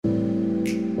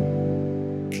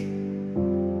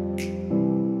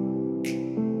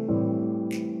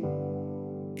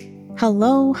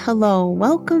Hello, hello.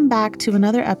 Welcome back to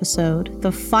another episode,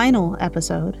 the final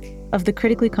episode of The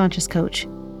Critically Conscious Coach.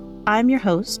 I'm your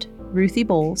host, Ruthie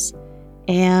Bowles,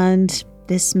 and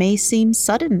this may seem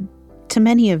sudden to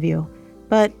many of you,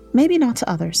 but maybe not to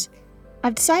others.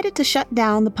 I've decided to shut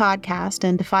down the podcast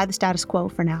and defy the status quo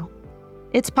for now.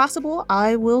 It's possible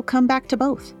I will come back to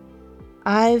both.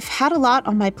 I've had a lot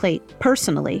on my plate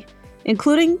personally,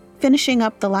 including finishing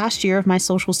up the last year of my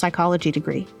social psychology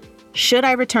degree. Should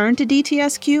I return to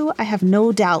DTSQ, I have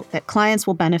no doubt that clients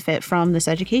will benefit from this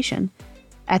education.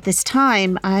 At this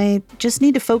time, I just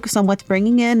need to focus on what's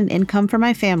bringing in an income for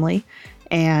my family,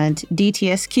 and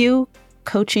DTSQ,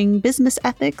 coaching business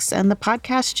ethics, and the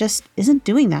podcast just isn't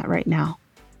doing that right now.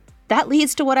 That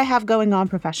leads to what I have going on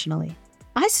professionally.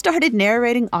 I started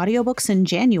narrating audiobooks in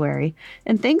January,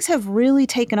 and things have really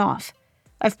taken off.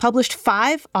 I've published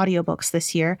 5 audiobooks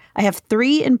this year. I have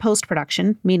 3 in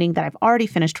post-production, meaning that I've already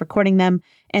finished recording them,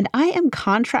 and I am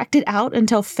contracted out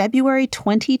until February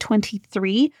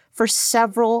 2023 for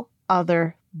several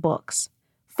other books.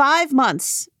 5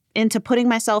 months into putting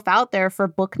myself out there for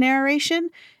book narration,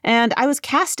 and I was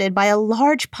casted by a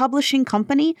large publishing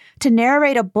company to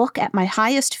narrate a book at my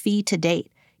highest fee to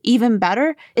date. Even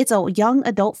better, it's a young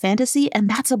adult fantasy, and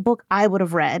that's a book I would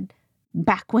have read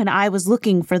back when I was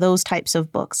looking for those types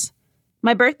of books.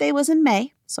 My birthday was in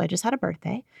May, so I just had a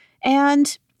birthday.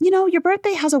 And, your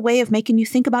birthday has a way of making you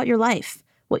think about your life,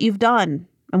 what you've done,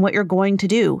 and what you're going to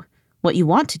do, what you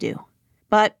want to do.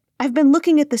 But I've been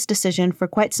looking at this decision for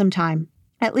quite some time,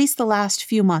 at least the last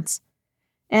few months.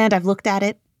 And I've looked at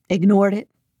it, ignored it,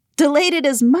 delayed it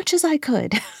as much as I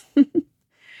could.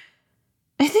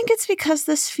 I think it's because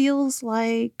this feels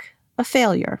like a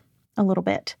failure, a little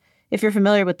bit. If you're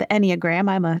familiar with the Enneagram,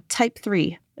 I'm a type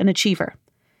 3, an achiever.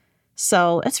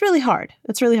 So it's really hard.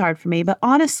 It's really hard for me. But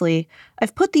honestly,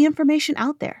 I've put the information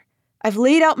out there. I've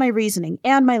laid out my reasoning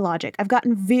and my logic. I've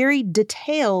gotten very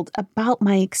detailed about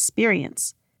my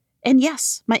experience. And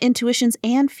yes, my intuitions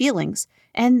and feelings.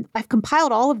 And I've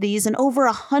compiled all of these in over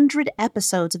 100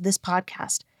 episodes of this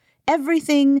podcast.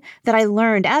 Everything that I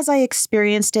learned as I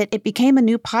experienced it, it became a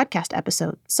new podcast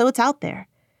episode. So it's out there.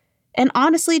 And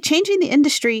honestly, changing the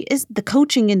industry is the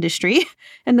coaching industry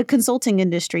and the consulting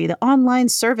industry, the online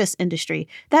service industry.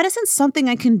 That isn't something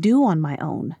I can do on my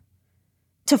own.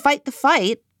 To fight the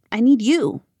fight, I need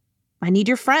you. I need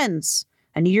your friends.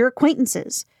 I need your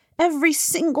acquaintances. Every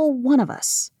single one of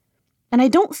us. And I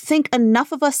don't think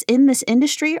enough of us in this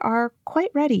industry are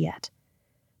quite ready yet.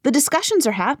 The discussions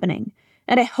are happening,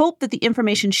 and I hope that the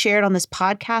information shared on this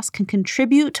podcast can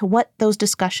contribute to what those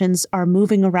discussions are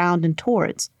moving around and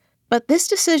towards. But this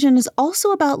decision is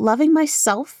also about loving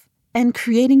myself and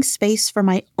creating space for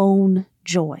my own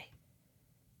joy.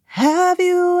 Have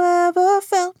you ever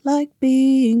felt like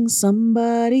being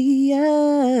somebody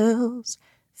else?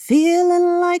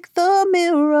 Feeling like the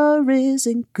mirror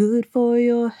isn't good for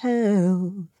your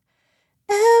health?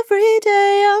 Every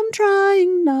day I'm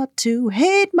trying not to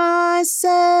hate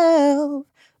myself,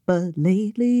 but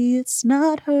lately it's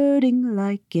not hurting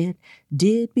like it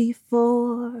did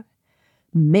before.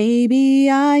 Maybe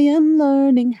I am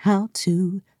learning how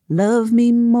to love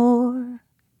me more.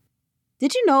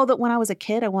 Did you know that when I was a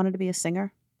kid, I wanted to be a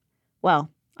singer? Well,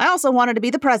 I also wanted to be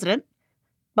the president,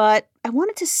 but I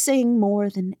wanted to sing more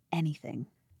than anything.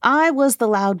 I was the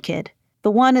loud kid,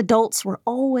 the one adults were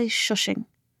always shushing.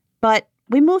 But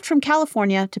we moved from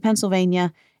California to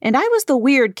Pennsylvania, and I was the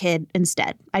weird kid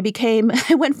instead. I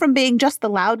went from being just the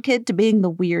loud kid to being the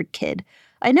weird kid.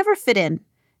 I never fit in,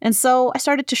 and so I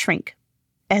started to shrink.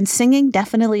 And singing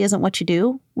definitely isn't what you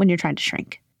do when you're trying to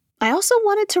shrink. I also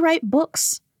wanted to write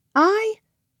books. I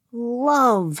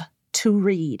love to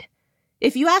read.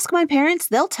 If you ask my parents,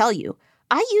 they'll tell you.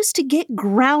 I used to get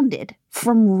grounded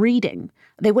from reading.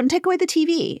 They wouldn't take away the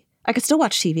TV. I could still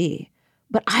watch TV,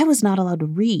 but I was not allowed to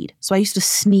read, so I used to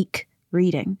sneak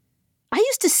reading. I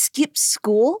used to skip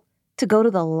school to go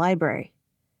to the library.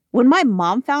 When my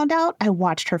mom found out, I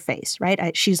watched her face,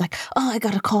 right? She's like, oh, I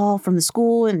got a call from the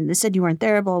school and they said you weren't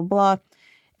there, blah, blah, blah.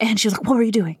 And she was like, what were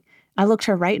you doing? I looked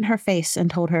her right in her face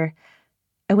and told her,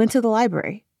 I went to the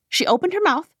library. She opened her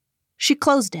mouth. She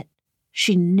closed it.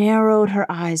 She narrowed her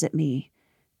eyes at me.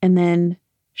 And then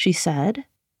she said,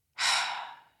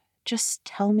 just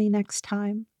tell me next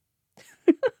time.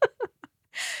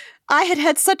 I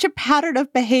had such a pattern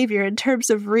of behavior in terms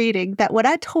of reading that when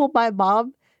I told my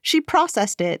mom, she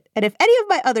processed it, and if any of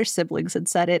my other siblings had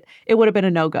said it, it would have been a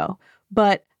no-go.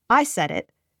 But I said it,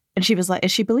 and she was like,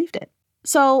 and she believed it.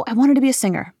 So I wanted to be a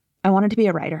singer. I wanted to be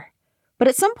a writer. But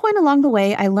at some point along the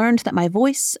way, I learned that my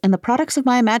voice and the products of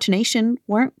my imagination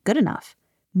weren't good enough.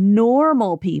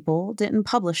 Normal people didn't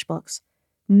publish books.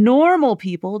 Normal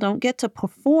people don't get to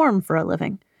perform for a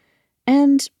living.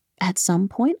 And at some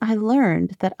point, I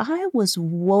learned that I was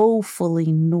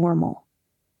woefully normal.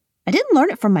 I didn't learn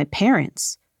it from my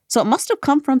parents, so it must have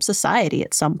come from society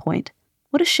at some point.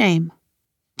 What a shame.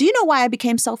 Do you know why I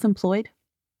became self-employed?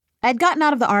 I had gotten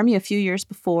out of the Army a few years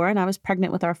before, and I was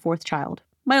pregnant with our fourth child,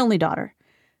 my only daughter.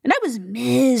 And I was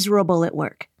miserable at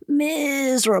work.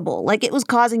 Miserable. Like it was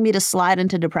causing me to slide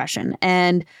into depression.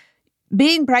 And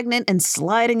being pregnant and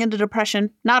sliding into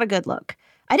depression, not a good look.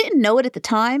 I didn't know it at the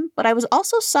time, but I was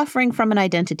also suffering from an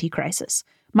identity crisis.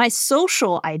 My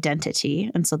social identity,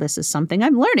 and so this is something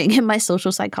I'm learning in my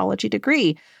social psychology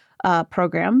degree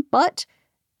program, but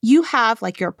you have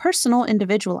like your personal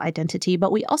individual identity,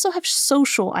 but we also have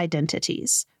social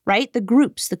identities, right? The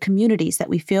groups, the communities that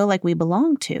we feel like we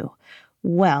belong to.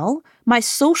 Well, my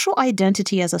social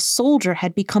identity as a soldier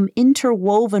had become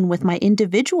interwoven with my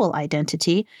individual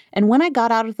identity. And when I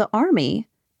got out of the Army,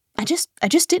 I just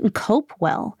didn't cope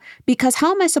well, because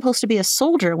how am I supposed to be a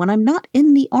soldier when I'm not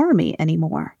in the Army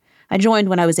anymore? I joined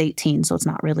when I was 18, so it's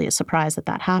not really a surprise that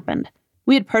that happened.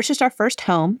 We had purchased our first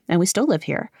home, and we still live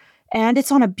here, and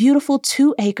it's on a beautiful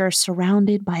 2 acres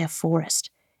surrounded by a forest.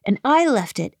 And I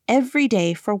left it every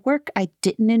day for work I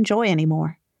didn't enjoy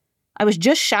anymore. I was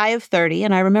just shy of 30,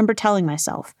 and I remember telling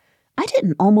myself, I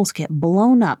didn't almost get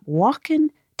blown up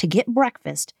walking to get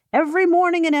breakfast every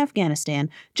morning in Afghanistan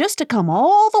just to come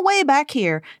all the way back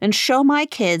here and show my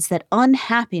kids that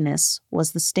unhappiness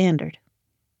was the standard.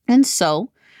 And so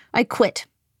I quit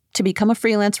to become a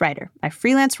freelance writer. I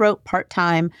freelance wrote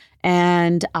part-time,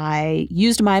 and I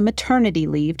used my maternity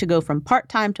leave to go from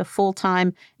part-time to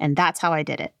full-time, and that's how I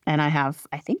did it. And I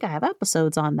think I have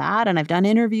episodes on that, and I've done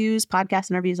interviews, podcast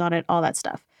interviews on it, all that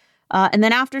stuff. And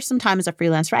then after some time as a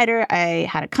freelance writer, I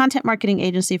had a content marketing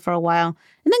agency for a while,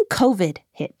 and then COVID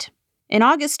hit. In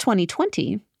August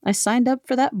 2020, I signed up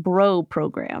for that Bro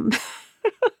program.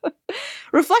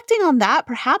 Reflecting on that,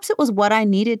 perhaps it was what I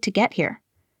needed to get here.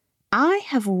 I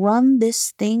have run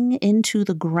this thing into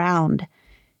the ground,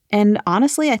 and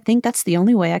honestly, I think that's the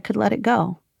only way I could let it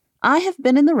go. I have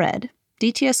been in the red.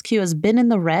 DTSQ has been in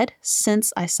the red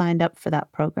since I signed up for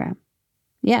that program.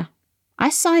 Yeah, I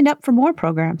signed up for more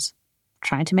programs,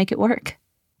 trying to make it work.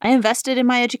 I invested in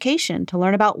my education to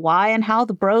learn about why and how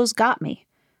the bros got me.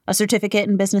 A certificate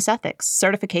in business ethics,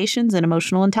 certifications in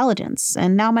emotional intelligence,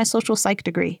 and now my social psych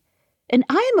degree. And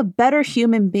I am a better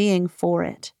human being for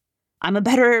it. I'm a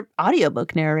better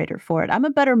audiobook narrator for it. I'm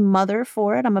a better mother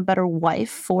for it. I'm a better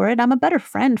wife for it. I'm a better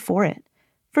friend for it.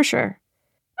 For sure.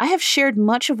 I have shared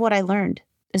much of what I learned.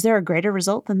 Is there a greater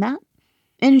result than that?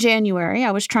 In January,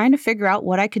 I was trying to figure out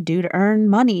what I could do to earn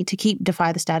money to keep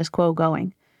Defy the Status Quo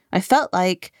going. I felt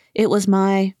like it was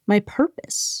my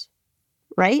purpose,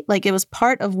 right? Like it was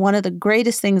part of one of the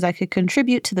greatest things I could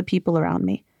contribute to the people around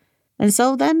me. And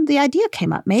so then the idea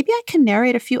came up. Maybe I can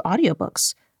narrate a few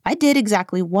audiobooks. I did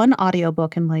exactly one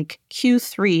audiobook in like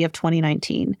Q3 of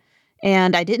 2019.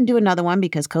 And I didn't do another one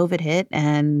because COVID hit.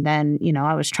 And then,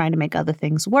 I was trying to make other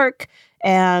things work.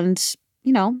 And,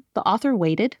 the author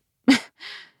waited.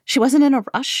 She wasn't in a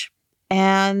rush.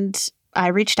 And I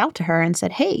reached out to her and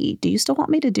said, hey, do you still want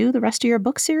me to do the rest of your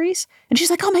book series? And she's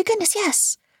like, oh my goodness,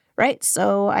 yes. Right.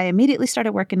 So I immediately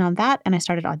started working on that, and I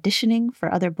started auditioning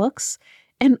for other books,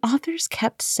 and authors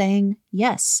kept saying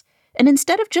yes. And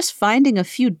instead of just finding a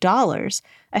few dollars,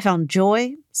 I found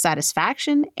joy,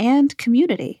 satisfaction, and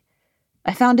community.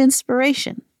 I found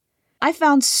inspiration. I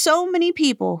found so many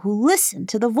people who listened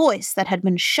to the voice that had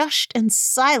been shushed and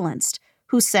silenced,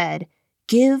 who said,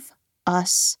 give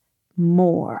us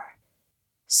more.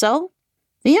 So,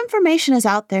 the information is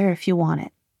out there if you want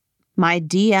it. My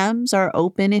DMs are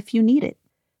open if you need it.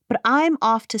 But I'm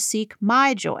off to seek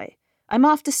my joy. I'm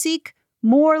off to seek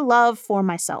more love for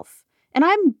myself. And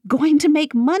I'm going to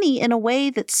make money in a way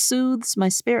that soothes my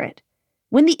spirit.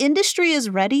 When the industry is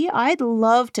ready, I'd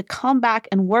love to come back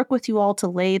and work with you all to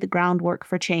lay the groundwork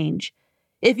for change.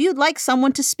 If you'd like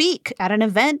someone to speak at an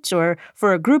event or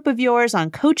for a group of yours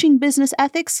on coaching business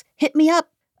ethics, hit me up.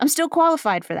 I'm still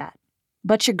qualified for that.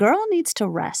 But your girl needs to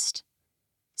rest.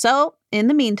 So, in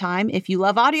the meantime, if you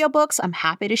love audiobooks, I'm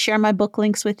happy to share my book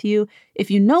links with you.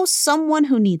 If you know someone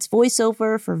who needs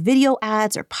voiceover for video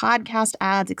ads or podcast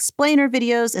ads, explainer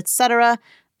videos, etc.,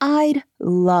 I'd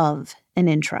love an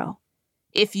intro.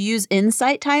 If you use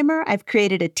Insight Timer, I've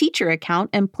created a teacher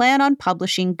account and plan on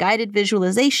publishing guided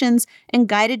visualizations and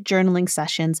guided journaling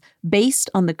sessions based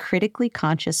on the critically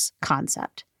conscious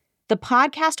concept. The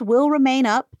podcast will remain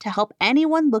up to help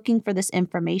anyone looking for this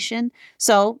information,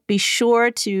 so be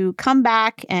sure to come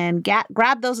back and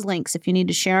grab those links if you need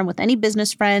to share them with any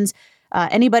business friends.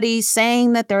 Anybody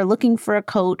saying that they're looking for a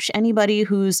coach, anybody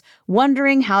who's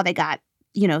wondering how they got,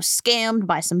 scammed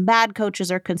by some bad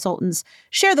coaches or consultants,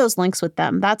 share those links with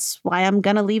them. That's why I'm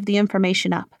going to leave the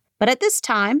information up. But at this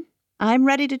time, I'm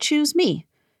ready to choose me.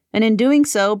 And in doing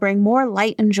so, bring more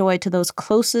light and joy to those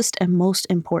closest and most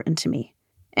important to me.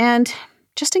 And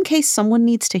just in case someone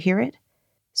needs to hear it,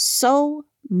 so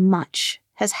much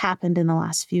has happened in the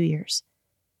last few years.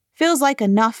 Feels like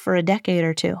enough for a decade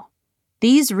or two.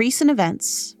 These recent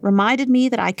events reminded me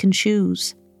that I can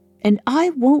choose, and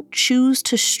I won't choose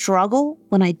to struggle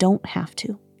when I don't have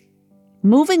to.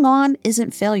 Moving on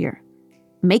isn't failure.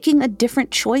 Making a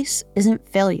different choice isn't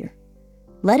failure.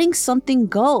 Letting something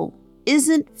go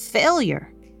isn't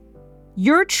failure.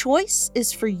 Your choice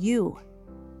is for you.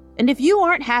 And if you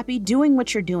aren't happy doing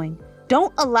what you're doing,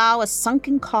 don't allow a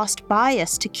sunken cost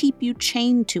bias to keep you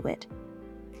chained to it.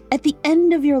 At the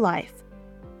end of your life,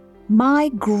 my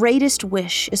greatest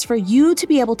wish is for you to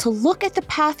be able to look at the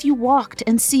path you walked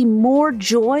and see more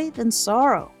joy than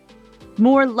sorrow,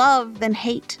 more love than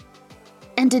hate,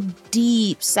 and a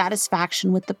deep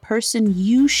satisfaction with the person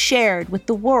you shared with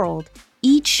the world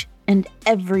each and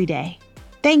every day.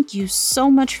 Thank you so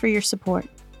much for your support.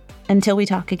 Until we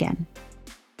talk again.